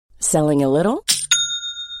Selling a little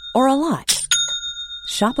or a lot?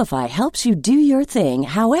 Shopify helps you do your thing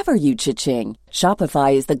however you cha-ching.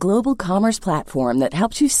 Shopify is the global commerce platform that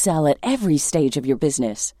helps you sell at every stage of your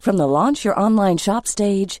business. From the launch your online shop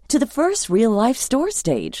stage to the first real-life store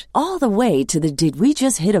stage, all the way to the did we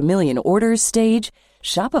just hit a million orders stage.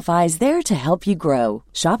 Shopify is there to help you grow.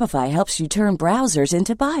 Shopify helps you turn browsers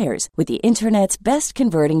into buyers with the internet's best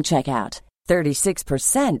converting checkout.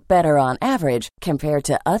 36% better on average compared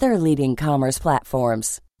to other leading commerce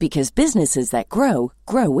platforms. Because businesses that grow,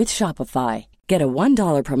 grow with Shopify. Get a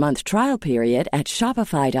 $1 per month trial period at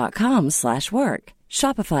shopify.com/work.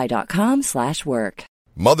 Shopify.com/work.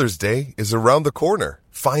 Mother's Day is around the corner.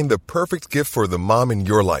 Find the perfect gift for the mom in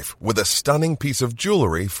your life with a stunning piece of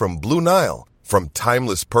jewelry from Blue Nile. From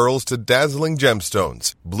timeless pearls to dazzling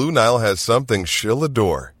gemstones, Blue Nile has something she'll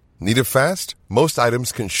adore. Need it fast? Most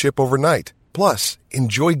items can ship overnight. Plus,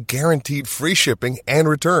 enjoy guaranteed free shipping and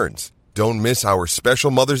returns. Don't miss our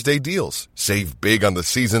special Mother's Day deals. Save big on the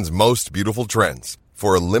season's most beautiful trends.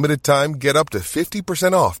 For a limited time, get up to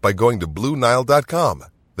 50% off by going to BlueNile.com.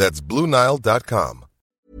 That's BlueNile.com.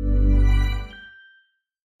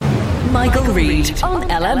 Michael Reid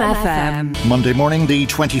on LMFM. Monday morning, the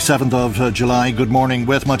 27th of July. Good morning,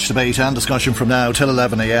 with much debate and discussion from now till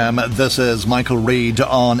 11 a.m. This is Michael Reid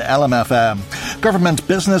on LMFM. Government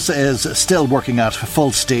business is still working at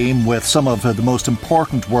full steam, with some of the most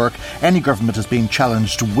important work any government has been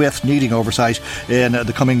challenged with needing oversight in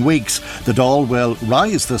the coming weeks. The Dáil will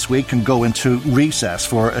rise this week and go into recess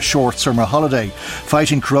for a short summer holiday.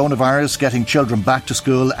 Fighting coronavirus, getting children back to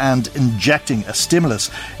school and injecting a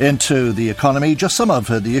stimulus into the economy. Just some of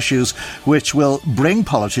the issues which will bring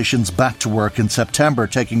politicians back to work in September,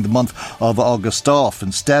 taking the month of August off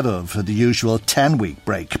instead of the usual 10-week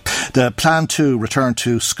break. The plan to return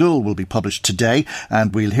to school will be published today,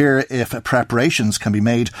 and we'll hear if preparations can be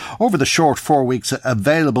made over the short 4 weeks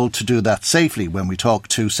available to do that safely when we talk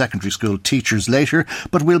to secondary school teachers later.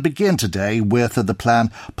 But we'll begin today with the plan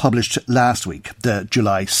published last week, the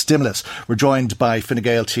July stimulus. We're joined by Fine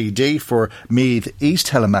Gael TD for Meath East,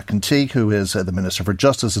 Helen McEntee, who is the Minister for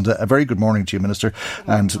Justice. And a very good morning to you, Minister,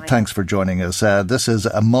 and thanks for joining us. This is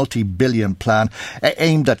a multi-billion plan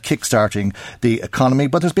aimed at kickstarting the economy,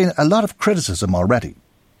 but there's been a lot of criticism already.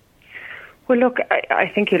 Well, look, I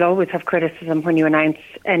think you'll always have criticism when you announce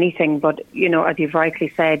anything, but, you know, as you've rightly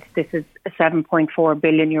said, this is a €7.4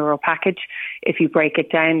 billion package. If you break it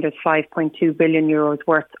down, there's €5.2 billion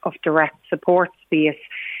worth of direct supports, be it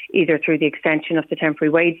either through the extension of the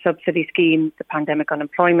temporary wage subsidy scheme, the pandemic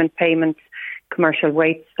unemployment payments, commercial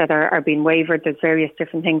rates that are being waived. There's various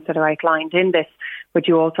different things that are outlined in this, but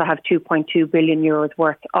you also have €2.2 billion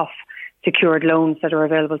worth of secured loans that are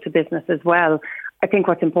available to business as well. I think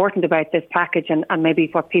what's important about this package, and maybe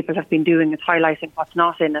what people have been doing, is highlighting what's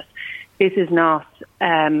not in it. This is not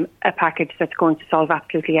a package that's going to solve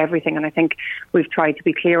absolutely everything, and I think we've tried to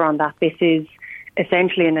be clear on that. This is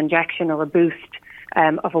essentially an injection or a boost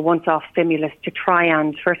of a once-off stimulus to try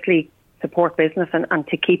and firstly support business and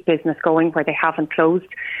to keep business going where they haven't closed.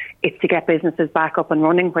 It's to get businesses back up and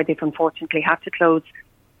running where they've unfortunately had to close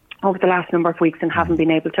over the last number of weeks and haven't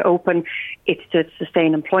been able to open. It's to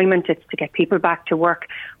sustain employment, it's to get people back to work,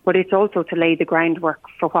 but it's also to lay the groundwork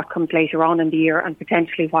for what comes later on in the year and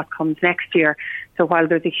potentially what comes next year. So while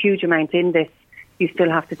there's a huge amount in this, you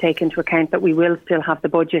still have to take into account that we will still have the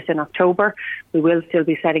budget in October. We will still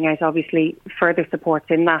be setting out, obviously, further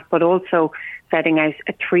supports in that, but also setting out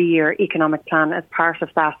a 3-year economic plan as part of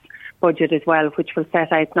that budget as well, which will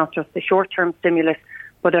set out not just the short-term stimulus,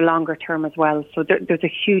 but a longer term as well. So there's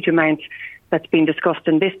a huge amount that's been discussed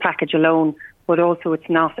in this package alone, but also it's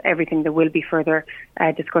not everything. There will be further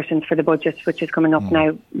discussions for the budget, which is coming up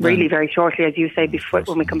now really very shortly, as you say, before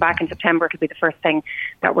when we come back in September. It'll be the first thing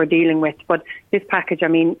that we're dealing with. But this package, I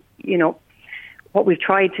mean, you know, what we've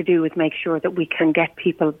tried to do is make sure that we can get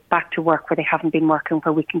people back to work where they haven't been working,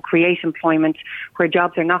 where we can create employment, where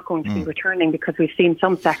jobs are not going to be returning, because we've seen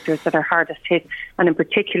some sectors that are hardest hit, and in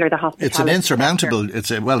particular the hospitality It's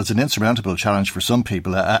an insurmountable challenge for some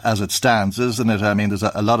people as it stands, isn't it? I mean, there's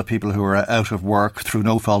a lot of people who are out of work through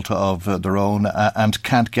no fault of their own and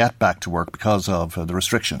can't get back to work because of the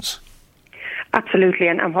restrictions. Absolutely,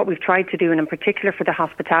 and what we've tried to do, and in particular for the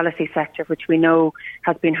hospitality sector, which we know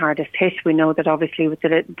has been hardest hit, we know that obviously with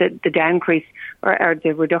the downcrease or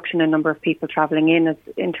the reduction in number of people travelling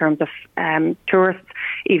in terms of tourists,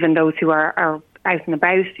 even those who are out and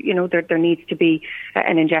about, you know, there needs to be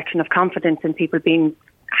an injection of confidence in people being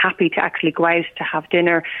happy to actually go out, to have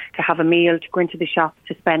dinner, to have a meal, to go into the shop,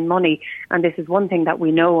 to spend money. And this is one thing that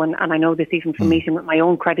we know, and I know this even from meeting with my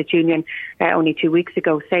own credit union only 2 weeks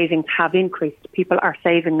ago. Savings have increased. People are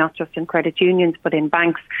saving not just in credit unions but in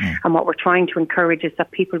banks. And what we're trying to encourage is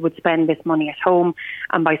that people would spend this money at home,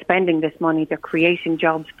 and by spending this money they're creating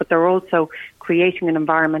jobs, but they're also creating an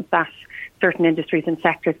environment that certain industries and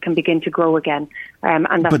sectors can begin to grow again. And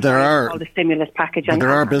that's all the stimulus package. But there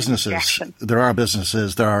are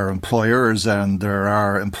businesses, there are employers and there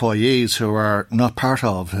are employees who are not part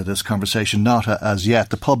of this conversation, not as yet.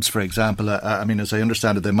 The pubs, for example, I mean, as I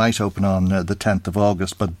understand it, they might open on the 10th of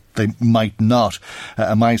August, but they might not.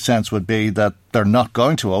 My sense would be that they're not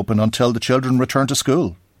going to open until the children return to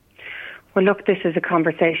school. Well, look, this is a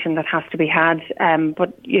conversation that has to be had.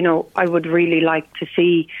 But, I would really like to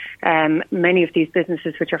see many of these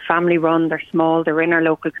businesses, which are family run, they're small, they're in our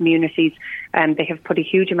local communities, and they have put a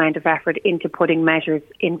huge amount of effort into putting measures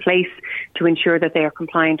in place to ensure that they are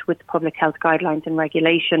compliant with public health guidelines and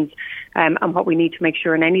regulations. And what we need to make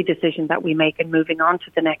sure in any decision that we make in moving on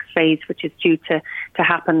to the next phase, which is due to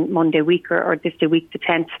happen Monday week or this week, the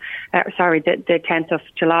 10th of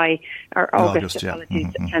July or August, apologies,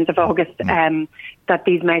 10th of August, that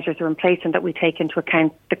these measures are in place and that we take into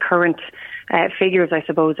account the current figures, I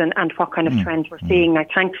suppose, and what kind of trends we're seeing. Now,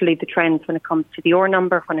 thankfully, the trends when it comes to the R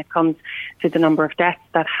number, when it comes to the number of deaths,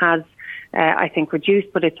 that has, I think,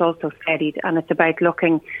 reduced, but it's also steadied. And it's about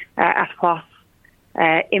looking at what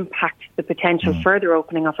impact the potential further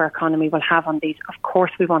opening of our economy will have on these. Of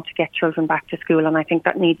course, we want to get children back to school, and I think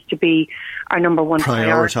that needs to be our number one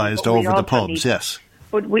priority. Prioritised over the pubs, yes.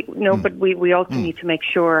 But we also need to make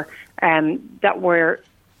sure that we're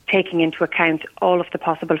taking into account all of the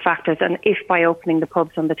possible factors. And if by opening the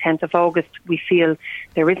pubs on the 10th of August we feel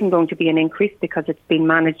there isn't going to be an increase because it's been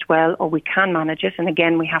managed well, or we can manage it, and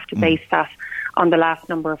again we have to base that on the last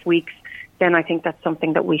number of weeks, then I think that's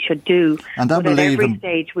something that we should do. And but at every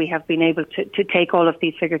stage we have been able to take all of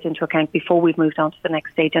these figures into account before we've moved on to the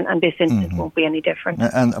next stage, and this instance won't be any different.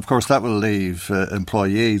 And of course that will leave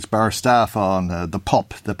employees, bar staff, on the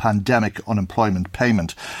PUP, the Pandemic Unemployment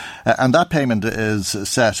Payment. And that payment is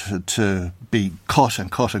set to be cut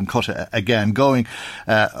and cut and cut again, going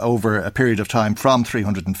over a period of time from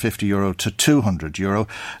 €350 to €200.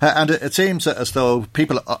 And it seems as though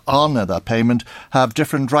people on that payment have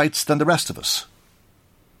different rights than the rest of us.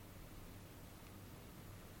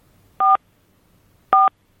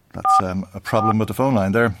 That's a problem with the phone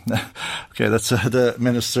line there. Okay, that's the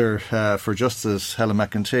Minister for Justice, Helen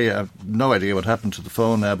McEntee. I have no idea what happened to the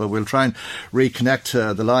phone, but we'll try and reconnect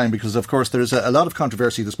the line, because, of course, there's a lot of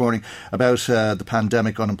controversy this morning about the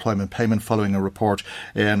pandemic unemployment payment following a report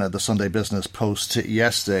in the Sunday Business Post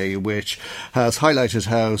yesterday, which has highlighted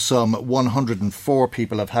how some 104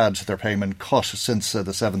 people have had their payment cut since the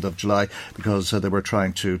 7th of July because they were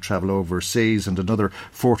trying to travel overseas, and another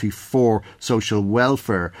 44 social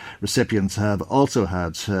welfare recipients have also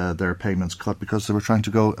had their payments cut because they were trying to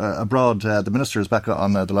go abroad. The Minister is back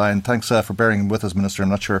on the line. Thanks for bearing with us, Minister. I'm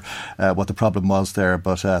not sure what the problem was there,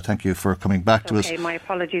 but thank you for coming back to us. Okay, my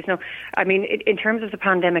apologies. No, I mean, in terms of the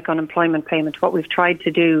pandemic unemployment payment, what we've tried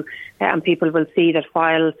to do, and people will see that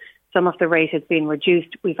while some of the rate has been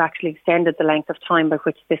reduced, we've actually extended the length of time by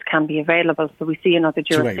which this can be available. So we see in other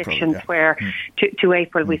jurisdictions to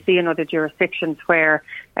April, we see in other jurisdictions where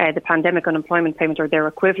the pandemic unemployment payment or their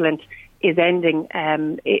equivalent is ending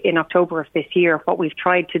in October of this year. What we've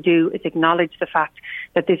tried to do is acknowledge the fact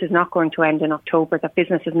that this is not going to end in October, that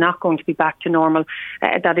business is not going to be back to normal,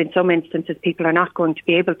 that in some instances people are not going to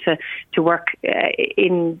be able to work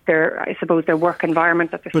in their, I suppose, their work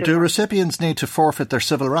environment. But do recipients need to forfeit their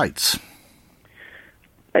civil rights?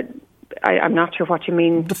 I'm not sure what you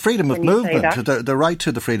mean. The freedom of movement, the right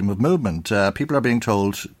to the freedom of movement. People are being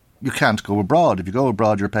told you can't go abroad. If you go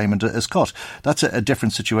abroad, your payment is cut. That's a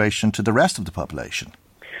different situation to the rest of the population.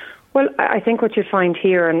 Well, I think what you find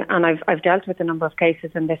here, and I've dealt with a number of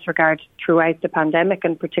cases in this regard throughout the pandemic,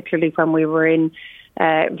 and particularly when we were in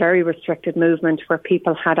very restricted movement where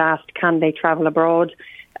people had asked, can they travel abroad?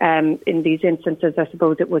 In these instances, I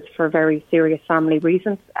suppose it was for very serious family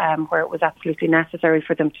reasons, where it was absolutely necessary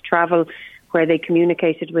for them to travel, where they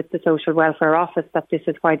communicated with the Social Welfare Office that this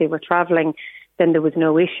is why they were travelling, then there was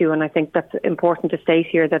no issue. And I think that's important to state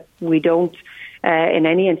here, that we don't, in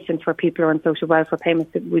any instance where people are on social welfare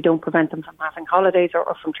payments, that we don't prevent them from having holidays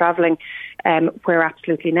or from travelling where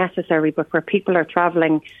absolutely necessary. But where people are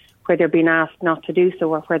travelling where they're being asked not to do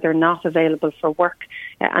so, or where they're not available for work,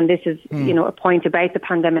 and this is a point about the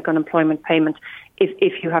pandemic unemployment payment.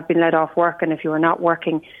 If you have been let off work and if you are not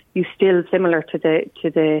working, you still, similar to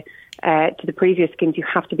the previous schemes, you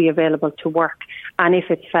have to be available to work. and if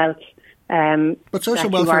it's felt but social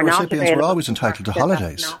welfare recipients were always entitled to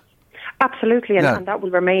holidays. Absolutely, and that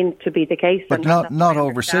will remain to be the case. But not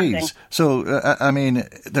overseas. So,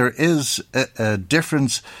 there is a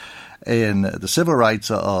difference in the civil rights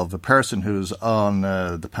of a person who's on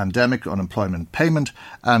the pandemic unemployment payment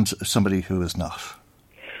and somebody who is not.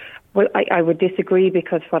 Well, I would disagree,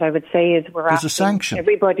 because what I would say is we're asking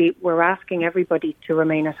everybody to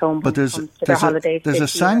remain at home. But there's a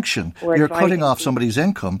sanction. You're cutting off somebody's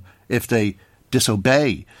income if they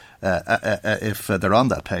disobey, if they're on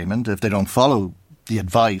that payment, if they don't follow the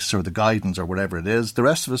advice or the guidance or whatever it is. The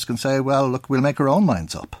rest of us can say, well, look, we'll make our own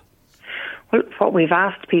minds up. Well, what we've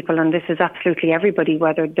asked people, and this is absolutely everybody,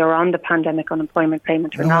 whether they're on the pandemic unemployment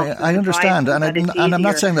payment or not. I understand, and I'm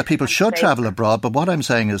not saying that people should travel abroad, but what I'm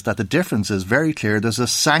saying is that the difference is very clear. There's a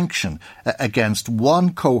sanction against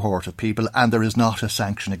one cohort of people, and there is not a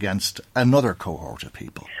sanction against another cohort of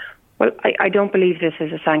people. Well, I don't believe this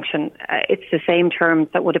is a sanction. It's the same terms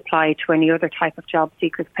that would apply to any other type of job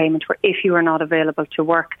seekers payment, where if you are not available to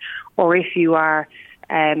work, or if you are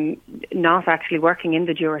not actually working in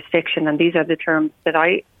the jurisdiction, and these are the terms that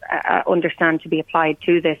I understand to be applied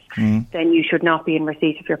to this, then you should not be in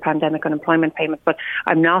receipt of your pandemic unemployment payment. But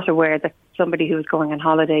I'm not aware that somebody who is going on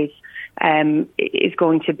holidays is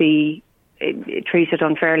going to be treated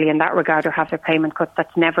unfairly in that regard or have their payment cut.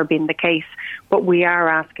 That's never been the case. But we are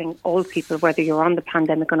asking all people, whether you're on the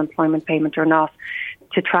pandemic unemployment payment or not,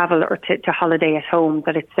 to travel or to holiday at home,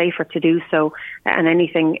 that it's safer to do so, and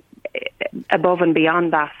anything above and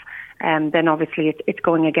beyond that, then obviously it's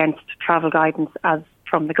going against travel guidance as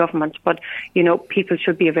from the government. But, people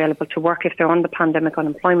should be available to work if they're on the pandemic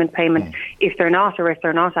unemployment payment. If they're not, or if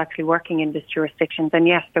they're not actually working in this jurisdiction, then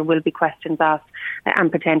yes, there will be questions asked,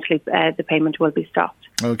 and potentially the payment will be stopped.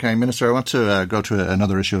 OK, Minister, I want to go to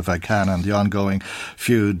another issue, if I can, and the ongoing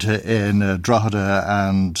feud in Drogheda,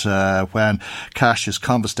 and when cash is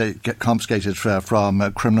confiscated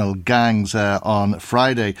from criminal gangs. On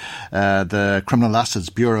Friday, the Criminal Assets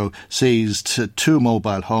Bureau seized 2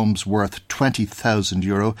 mobile homes worth €20,000,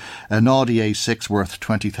 an Audi A6 worth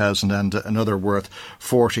 €20,000 and another worth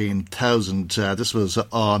 €14,000. This was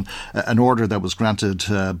on an order that was granted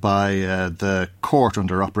by the court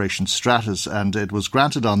under Operation Stratus, and it was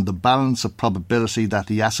granted on the balance of probability that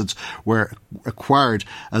the assets were acquired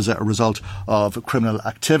as a result of criminal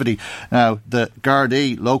activity. Now, the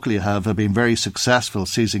Gardaí locally have been very successful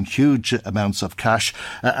seizing huge amounts of cash,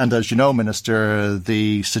 and as you know, Minister,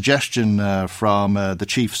 the suggestion from the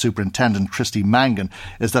Chief Superintendent, Christy Mangan,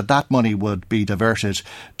 is that money would be diverted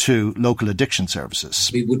to local addiction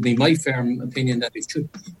services. It would be my firm opinion that it should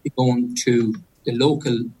be going to the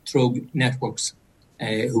local drug networks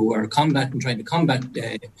who are trying to combat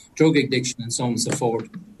drug addiction and so on and so forth.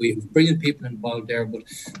 We have brilliant people involved there, but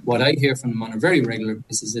what I hear from them on a very regular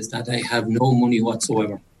basis is that they have no money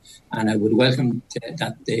whatsoever. And I would welcome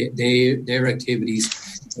that their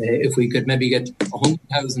activities, if we could maybe get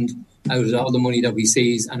 100,000 out of all the money that we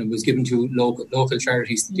seize and it was given to local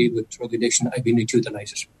charities to deal with drug addiction, I'd be too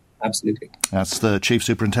delighted. Absolutely. That's the Chief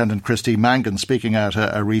Superintendent, Christy Mangan, speaking at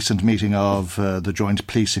a recent meeting of the Joint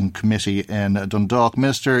Policing Committee in Dundalk.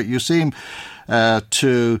 Minister, you seem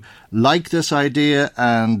to like this idea,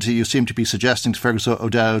 and you seem to be suggesting to Fergus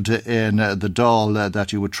O'Dowd in the Dáil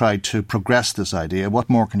that you would try to progress this idea. What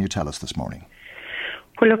more can you tell us this morning?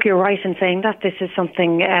 Well, look, you're right in saying that this is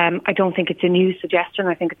something, I don't think it's a new suggestion.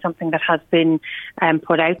 I think it's something that has been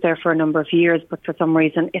put out there for a number of years, but for some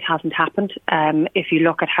reason it hasn't happened. If you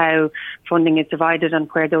look at how funding is divided and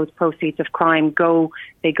where those proceeds of crime go,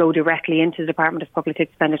 they go directly into the Department of Public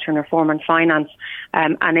Expenditure and Reform and Finance,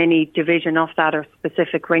 and any division of that or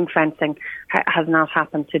specific ring fencing has not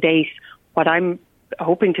happened to date. What I'm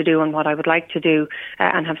hoping to do and what I would like to do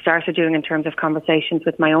and have started doing in terms of conversations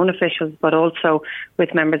with my own officials, but also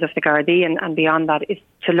with members of the Gardaí and beyond that, is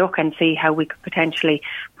to look and see how we could potentially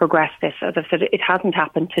progress this. As I've said, it hasn't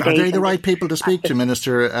happened today. Are they the right people to speak to,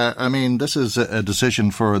 Minister? This is a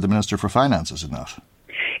decision for the Minister for Finance, is it not?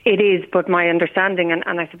 It is, but my understanding,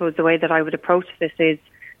 and I suppose the way that I would approach this is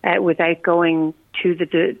without going to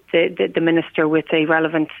the Minister with a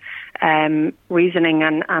relevant reasoning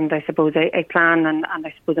and I suppose a plan and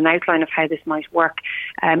I suppose an outline of how this might work.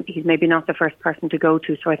 He's maybe not the first person to go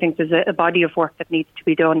to. So I think there's a body of work that needs to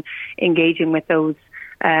be done, engaging with those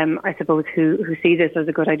I suppose who see this as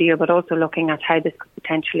a good idea, but also looking at how this could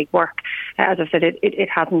potentially work. As I said,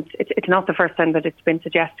 it's not the first time that it's been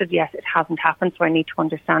suggested. Yes, it hasn't happened, so I need to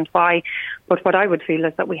understand why. But what I would feel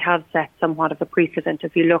is that we have set somewhat of a precedent.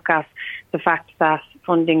 If you look at the fact that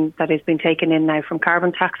funding that has been taken in now from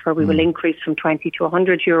carbon tax, where we will increase from 20 to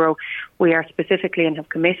 €100. We are specifically and have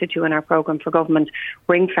committed to in our programme for government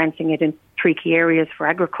ring fencing it in 3 key areas: for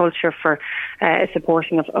agriculture, for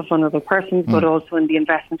supporting of vulnerable persons, but also in the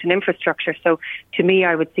investment in infrastructure. So to me,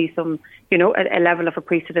 I would see some, a level of a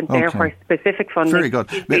precedent there where specific funding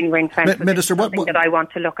is being ring fenced. Minister, something that I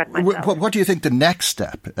want to look at myself. What do you think the next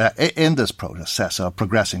step in this process of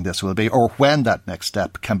progressing this will be, or when that next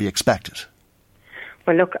step can be expected?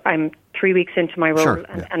 Well, look, I'm 3 weeks into my role,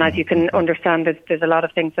 and as you can understand, there's a lot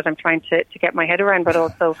of things that I'm trying to get my head around, but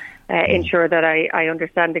also ensure that I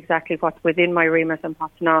understand exactly what's within my remit and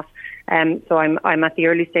what's not. So I'm at the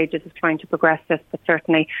early stages of trying to progress this, but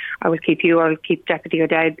certainly I will keep Deputy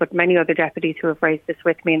O'Dowd, but many other deputies who have raised this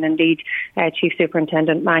with me, and indeed Chief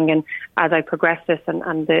Superintendent Mangan, as I progress this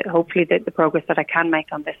and hopefully the progress that I can make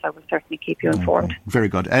on this, I will certainly keep you informed. Very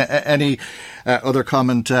good. Any other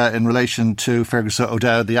comment in relation to Fergus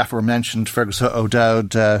O'Dowd, the aforementioned Fergus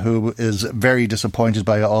O'Dowd, who is very disappointed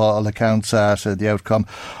by all accounts at the outcome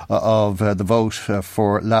of the vote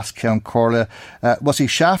for last Count Corla? Was he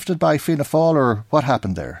shafted by Fianna Fáil, or what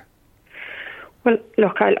happened there? Well,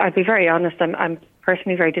 look, I'll be very honest. I'm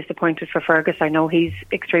personally very disappointed for Fergus. I know he's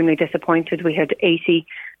extremely disappointed. We had 80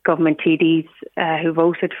 government TDs who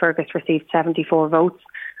voted. Fergus received 74 votes.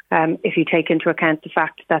 If you take into account the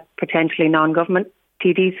fact that potentially non-government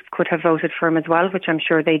TDs could have voted for him as well, which I'm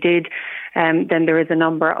sure they did, then there is a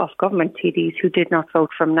number of government TDs who did not vote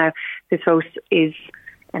for him. Now, this vote is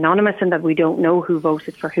anonymous in that we don't know who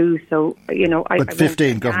voted for who. So, But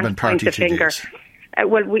 15 government party TDs.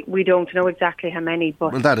 Well, we don't know exactly how many.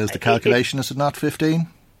 But well, that is the calculation, is it not 15?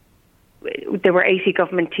 There were 80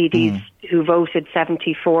 government TDs who voted,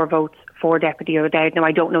 74 votes for Deputy O'Dowd. Now,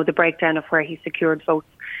 I don't know the breakdown of where he secured votes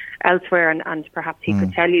elsewhere, and perhaps he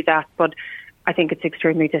could tell you that, but I think it's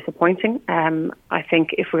extremely disappointing. I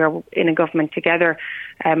think if we are in a government together,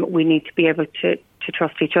 we need to be able to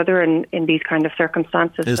trust each other in these kind of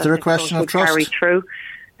circumstances. Is there a question of trust? Carry through.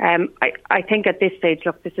 I think at this stage,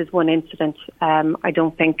 look, this is one incident. I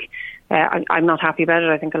don't think I'm not happy about it.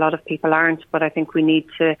 I think a lot of people aren't, but I think we need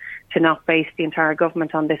to not base the entire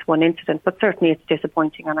government on this one incident. But certainly it's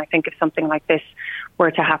disappointing, and I think if something like this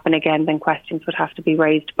were to happen again, then questions would have to be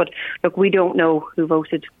raised. But look, we don't know who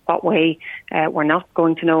voted what way. We're not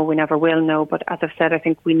going to know. We never will know. But as I've said, I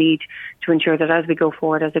think we need to ensure that as we go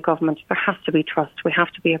forward as a government, there has to be trust. We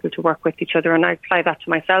have to be able to work with each other, and I apply that to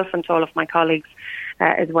myself and to all of my colleagues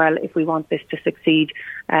as well, if we want this to succeed.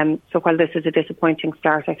 So while this is a disappointing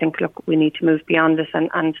start, I think, look, we need to move beyond this.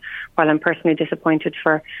 And while I'm personally disappointed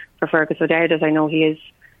for Fergus O'Dowd, as I know he is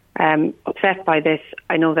upset by this,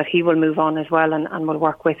 I know that he will move on as well and will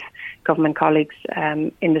work with government colleagues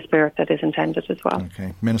in the spirit that is intended as well.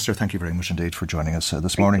 Okay. Minister, thank you very much indeed for joining us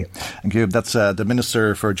this morning. Thank you. That's the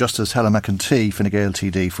Minister for Justice, Helen McEntee, Fine Gael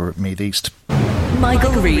TD for Meath East.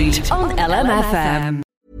 Michael Reid on LMFM.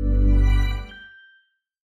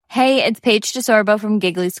 Hey, it's Paige DeSorbo from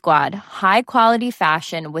Giggly Squad. High quality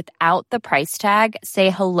fashion without the price tag. Say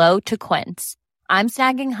hello to Quince. I'm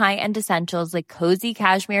snagging high-end essentials like cozy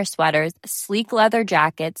cashmere sweaters, sleek leather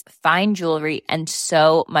jackets, fine jewelry, and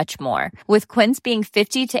so much more. With Quince being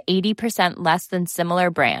 50 to 80% less than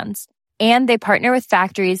similar brands. And they partner with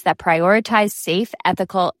factories that prioritize safe,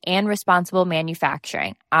 ethical, and responsible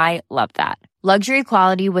manufacturing. I love that. Luxury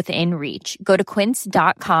quality within reach. Go to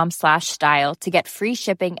quince.com/style to get free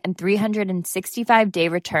shipping and 365-day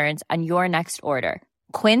returns on your next order.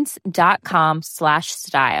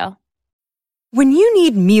 Quince.com/style. When you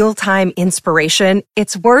need mealtime inspiration,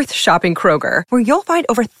 it's worth shopping Kroger, where you'll find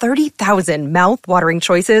over 30,000 mouth-watering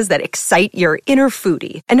choices that excite your inner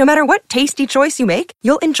foodie. And no matter what tasty choice you make,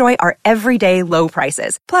 you'll enjoy our everyday low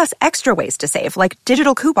prices, plus extra ways to save, like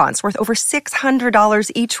digital coupons worth over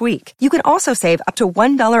 $600 each week. You can also save up to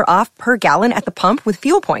 $1 off per gallon at the pump with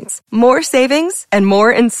fuel points. More savings and more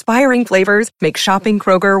inspiring flavors make shopping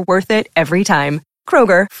Kroger worth it every time.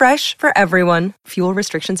 Kroger, fresh for everyone. Fuel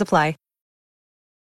restrictions apply.